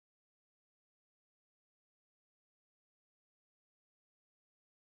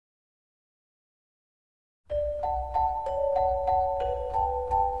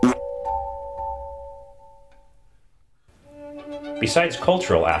Besides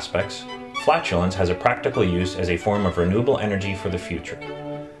cultural aspects, flatulence has a practical use as a form of renewable energy for the future.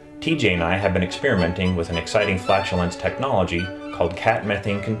 TJ and I have been experimenting with an exciting flatulence technology called Cat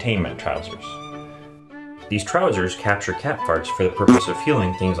Methane Containment Trousers. These trousers capture cat farts for the purpose of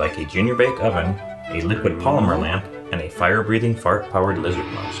fueling things like a junior bake oven, a liquid polymer lamp, and a fire-breathing fart-powered lizard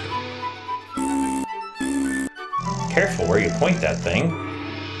monster. Careful where you point that thing.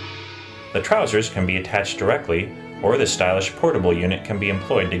 The trousers can be attached directly, or the stylish portable unit can be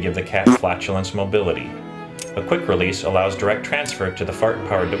employed to give the cat flatulence mobility. A quick release allows direct transfer to the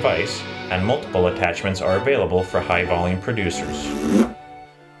fart-powered device, and multiple attachments are available for high-volume producers.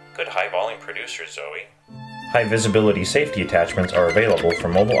 Good high-volume producers, Zoe. High-visibility safety attachments are available for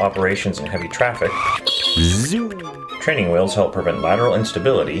mobile operations in heavy traffic. Training wheels help prevent lateral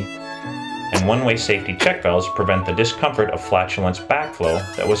instability, and one-way safety check valves prevent the discomfort of flatulence backflow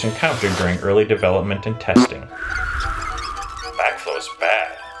that was encountered during early development and testing. Backflow is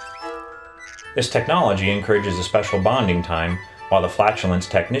bad. This technology encourages a special bonding time while the flatulence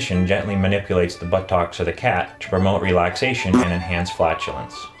technician gently manipulates the buttocks of the cat to promote relaxation and enhance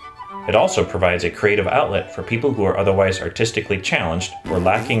flatulence. It also provides a creative outlet for people who are otherwise artistically challenged or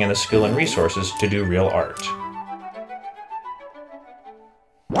lacking in the skill and resources to do real art.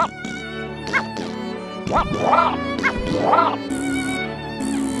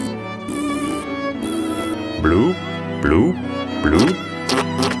 Blue, blue, blue.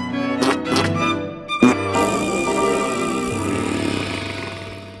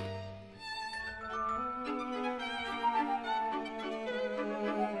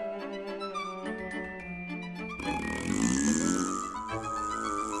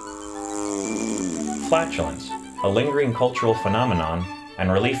 Flatulence, a lingering cultural phenomenon,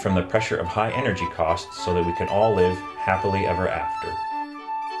 and relief from the pressure of high energy costs so that we can all live happily ever after.